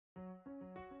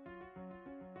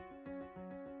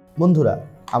বন্ধুরা,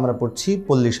 আমরা পড়ছি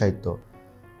পল্লী সাহিত্য।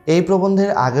 এই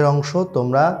প্রবন্ধের আগের অংশ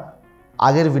তোমরা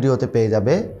আগের ভিডিওতে পেয়ে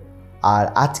যাবে, আর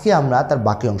আজকে আমরা তার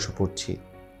বাকি অংশ পড়ছি।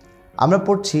 আমরা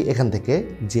পড়ছি এখান থেকে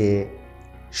যে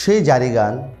সেই জারি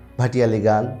গান, ভাটিয়ালি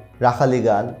গান, রাখালি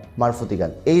গান, মারফতি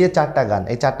গান, এই যে চারটা গান,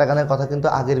 এই চারটা গানের কথা কিন্তু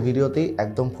আগের ভিডিওতেই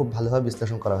একদম খুব ভালোভাবে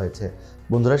বিশ্লেষণ করা হয়েছে।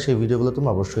 বন্ধুরা, সেই ভিডিওগুলো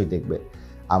তোমরা অবশ্যই দেখবে।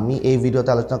 আমি এই ভিডিওতে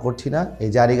আলোচনা করছি না। এই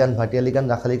জারি গান, ভাটিয়ালি গান,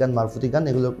 রাখালি গান, মারফতি গান,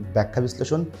 এগুলো ব্যাখ্যা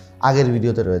বিশ্লেষণ আগের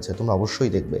ভিডিওতে রয়েছে, তোমরা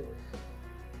অবশ্যই দেখবে।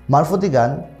 মারফতি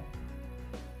গান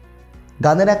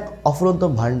গানের এক অফুরন্ত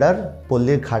ভাণ্ডার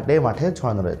পল্লীর ঘাটে মাঠে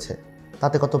ছড়ানো রয়েছে।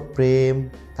 তাতে কত প্রেম,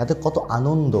 তাতে কত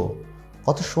আনন্দ,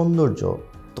 কত সৌন্দর্য,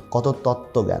 কত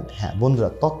তত্ত্বজ্ঞান। হ্যাঁ বন্ধুরা,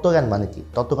 তত্ত্বজ্ঞান মানে কি?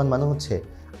 তত্ত্বজ্ঞান মানে হচ্ছে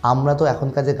আমরা তো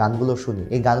এখনকার যে গানগুলো শুনি,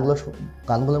 এই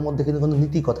গানগুলোর মধ্যে কিন্তু কোনো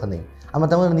নীতি কথা নেই। আমরা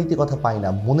তেমন নীতি কথা পাই না,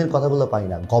 মনের কথাগুলো পাই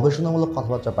না, গবেষণামূলক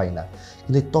কথাবার্তা পাই না।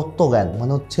 কিন্তু এই তত্ত্বজ্ঞান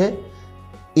মানে হচ্ছে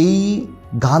এই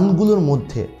গানগুলোর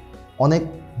মধ্যে অনেক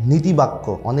নীতিবাক্য,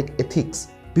 অনেক এথিক্স,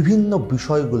 বিভিন্ন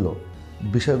বিষয়গুলো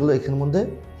এখানের মধ্যে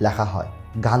লেখা হয়,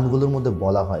 গানগুলোর মধ্যে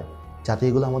বলা হয়, যাতে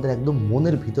এগুলো আমাদের একদম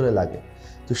মনের ভিতরে লাগে।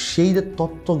 তো সেই যে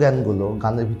তত্ত্বজ্ঞানগুলো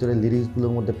গানের ভিতরে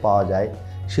লিরিক্সগুলোর মধ্যে পাওয়া যায়,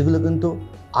 সেগুলো কিন্তু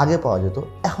আগে পাওয়া যেত,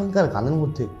 এখনকার গানের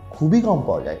মধ্যে খুবই কম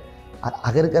পাওয়া যায়। আর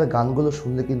আগেরকার গানগুলো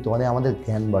শুনলে কিন্তু মানে আমাদের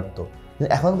জ্ঞান বাড়ত। কিন্তু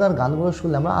এখনকার গানগুলো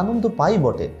শুনলে আমরা আনন্দ পাই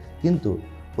বটে, কিন্তু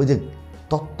ওই যে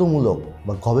তত্ত্বমূলক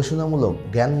বা গবেষণামূলক,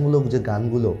 জ্ঞানমূলক যে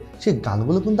গানগুলো, সেই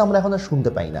গানগুলো কিন্তু আমরা এখন আর শুনতে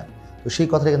পাই না। তো সেই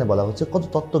কথা এখানে বলা হচ্ছে, কত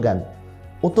তত্ত্বজ্ঞান,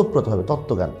 ওতপ্রোতভাবে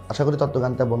তত্ত্বজ্ঞান। আশা করি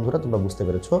তত্ত্বজ্ঞানটা বন্ধুরা তোমরা বুঝতে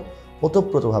পেরেছো।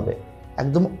 ওতপ্রোতভাবে,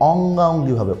 একদম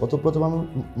অঙ্গাঙ্গিভাবে, ওতপ্রোতভাবে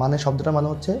মানে শব্দটা মানে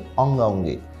হচ্ছে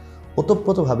অঙ্গাঙ্গি,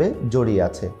 ওতপ্রোতভাবে জড়িয়ে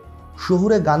আছে।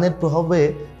 শহুরে গানের প্রভাবে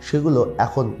সেগুলো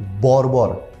এখন বর্বর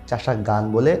চাষা গান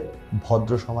বলে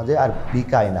ভদ্র সমাজে আর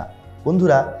বিকায় না।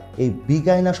 বন্ধুরা, এই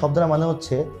বিকায় না শব্দটা মানে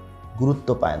হচ্ছে গুরুত্ব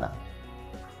পায় না।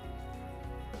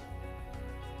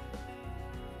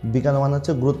 বিকানো মানে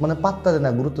হচ্ছে গুরুত্ব, মানে পাত্তা দেয়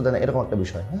না, গুরুত্ব দেয় না, এরকম একটা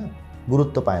বিষয়। হ্যাঁ,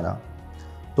 গুরুত্ব পায় না।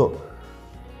 তো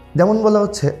যেমন বলা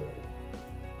হচ্ছে,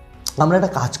 আমরা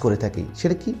একটা কাজ করে থাকি,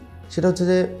 সেটা কি? সেটা হচ্ছে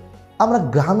যে আমরা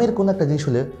গ্রামের কোনো একটা জিনিস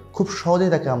হলে খুব সহজেই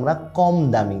তাকে আমরা কম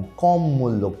দামি, কম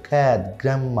মূল্য, খ্যাত,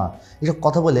 গ্রাম্যা এসব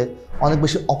কথা বলে অনেক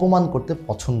বেশি অপমান করতে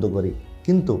পছন্দ করি।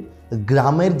 কিন্তু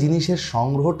গ্রামের জিনিসের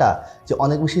সংগ্রহটা যে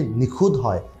অনেক বেশি নিখুঁত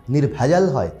হয়, নির্ভেজাল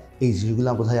হয়, এই জিনিসগুলো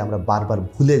বোধহয় আমরা বারবার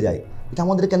ভুলে যাই। এটা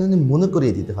আমাদের কেন মনে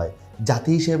করিয়ে দিতে হয়।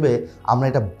 জাতি হিসেবে আমরা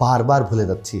এটা বারবার ভুলে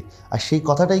যাচ্ছি। আর সেই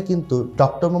কথাটাই কিন্তু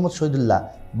ডক্টর মোহাম্মদ শহীদুল্লাহ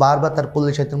বারবার তার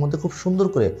পল্লী সাহিত্যের মধ্যে খুব সুন্দর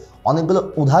করে অনেকগুলো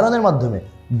উদাহরণের মাধ্যমে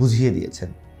বুঝিয়ে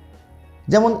দিয়েছেন।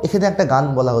 যেমন এখানে একটা গান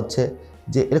বলা হচ্ছে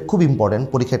যে এটা খুব ইম্পর্টেন্ট,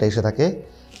 পরীক্ষাটা এসে থাকে,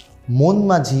 মন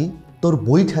মাঝি তোর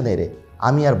বইঠানে রে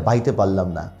আমি আর বাইতে পারলাম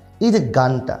না। এই যে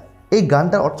গানটা, এই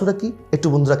গানটার অর্থটা কি একটু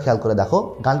বন্ধুরা খেয়াল করে দেখো।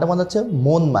 গানটা মানে হচ্ছে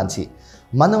মন মাঝি,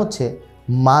 মানে হচ্ছে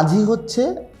মাঝি হচ্ছে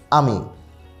আমি,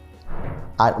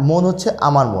 আর মন হচ্ছে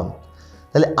আমার মন।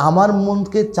 তাহলে আমার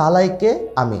মনকে চালাইকে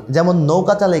আমি, যেমন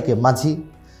নৌকা চালাইকে মাঝি,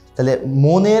 তাহলে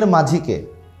মনের মাঝিকে,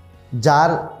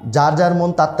 যার যার যার মন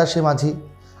তার সে মাঝি।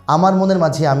 আমার মনের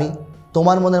মাঝি আমি,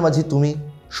 তোমার মনের মাঝি তুমি,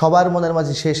 সবার মনের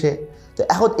মাঝি সে। তো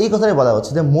এখন এই কথাটাই বলা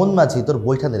হচ্ছে যে মন মাঝি তোর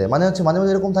বইঠানে রে, মানে হচ্ছে মাঝে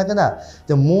মাঝে এরকম থাকে না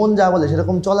যে মন যা বলে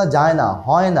সেরকম চলা যায় না,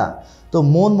 হয় না। তো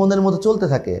মন মনের মতো চলতে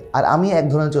থাকে, আর আমি এক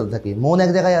ধরনের চলতে থাকি। মন এক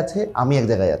জায়গায় আছে, আমি এক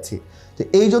জায়গায় আছি। তো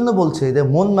এই জন্য বলছে যে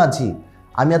মন মাঝি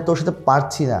আমি আর তোর সাথে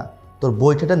পারছি না, তোর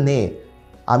বইটাটা নে,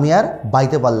 আমি আর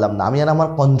বাইতে পারলাম না, আমি আর আমার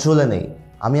কন্ট্রোলে নেই,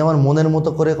 আমি আমার মনের মতো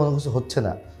করে কোনো কিছু হচ্ছে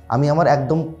না, আমি আমার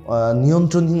একদম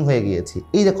নিয়ন্ত্রণহীন হয়ে গিয়েছি।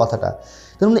 এই যে কথাটা,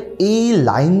 তার মানে এই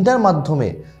লাইনটার মাধ্যমে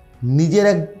নিজের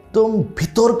একদম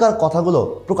ভিতরকার কথাগুলো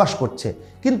প্রকাশ করছে।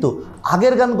 কিন্তু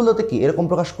আগের গানগুলোতে কি এরকম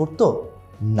প্রকাশ করতো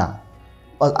না?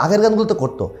 আগের গানগুলোতে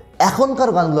করতো, এখনকার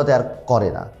গানগুলোতে আর করে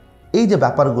না। এই যে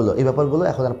ব্যাপারগুলো, এই ব্যাপারগুলো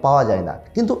এখন আর পাওয়া যায় না,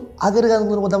 কিন্তু আগের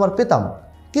গানগুলোর মধ্যে আমরা পেতাম।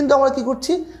 কিন্তু আমরা কি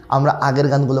করছি? আমরা আগের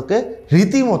গানগুলোকে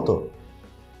রীতিমতো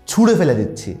ছুঁড়ে ফেলে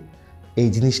দিচ্ছি। এই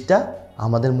জিনিসটা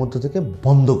আমাদের মধ্য থেকে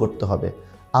বন্ধ করতে হবে।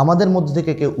 আমাদের মধ্য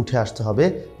থেকে কেউ উঠে আসতে হবে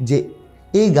যে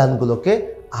এই গানগুলোকে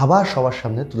আবার সবার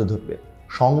সামনে তুলে ধরবে,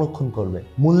 সংরক্ষণ করবে,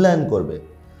 মূল্যায়ন করবে,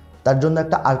 তার জন্য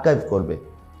একটা আর্কাইভ করবে।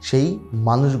 সেই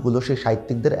মানুষগুলো, সেই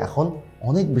সাহিত্যিকদের এখন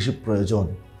অনেক বেশি প্রয়োজন।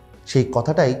 সেই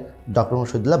কথাটাই ডক্টর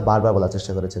মোহাম্মদ শহীদুল্লাহ বারবার বলার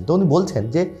চেষ্টা করেছেন। তো উনি বলছেন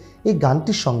যে এই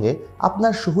গানটির সঙ্গে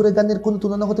আপনার শহুরে গানের কোনো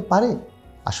তুলনা হতে পারে?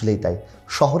 আসলেই তাই।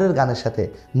 শহরের গানের সাথে,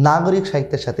 নাগরিক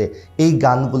সাহিত্যের সাথে এই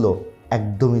গানগুলো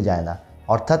একদমই যায় না।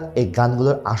 অর্থাৎ এই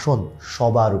গানগুলোর আসন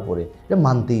সবার উপরে, এটা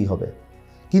মানতেই হবে।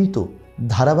 কিন্তু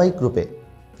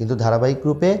ধারাবাহিক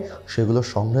রূপে সেগুলো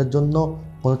সংগ্রহের জন্য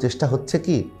কোনো চেষ্টা হচ্ছে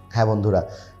কি? হ্যাঁ বন্ধুরা,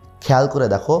 খেয়াল করে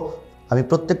দেখো, আমি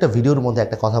প্রত্যেকটা ভিডিওর মধ্যে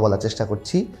একটা কথা বলার চেষ্টা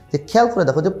করছি যে খেয়াল করে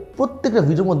দেখো যে প্রত্যেকটা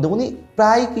ভিডিওর মধ্যে উনি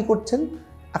প্রায় কী করছেন,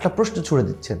 একটা প্রশ্ন ছুড়ে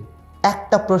দিচ্ছেন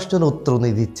একটা প্রশ্নের উত্তর উনি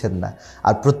দিচ্ছেন না,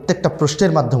 আর প্রত্যেকটা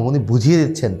প্রশ্নের মাধ্যমে উনি বুঝিয়ে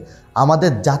দিচ্ছেন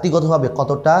আমাদের জাতিগতভাবে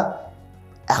কতটা,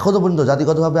 এখনও পর্যন্ত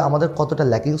জাতিগতভাবে আমাদের কতটা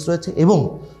ল্যাকিংস রয়েছে এবং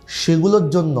সেগুলোর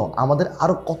জন্য আমাদের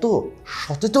আরও কত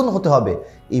সচেতন হতে হবে।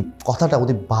 এই কথাটা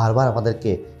উনি বারবার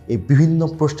আমাদেরকে এই বিভিন্ন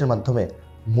প্রশ্নের মাধ্যমে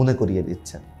মনে করিয়ে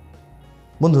দিচ্ছেন।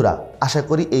 বন্ধুরা, আশা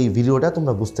করি এই ভিডিওটা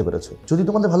তোমরা বুঝতে পেরেছো। যদি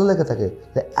তোমাদের ভালো লেগে থাকে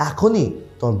তাহলে এখনই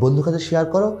তোমার বন্ধুর কাছে শেয়ার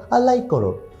করো আর লাইক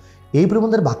করো। এই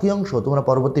প্রবন্ধের বাকি অংশ তোমরা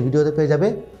পরবর্তী ভিডিওতে পেয়ে যাবে।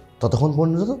 ততক্ষণ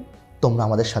পর্যন্ত তোমরা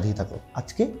আমাদের সাথেই থাকো।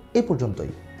 আজকে এই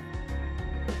পর্যন্তই।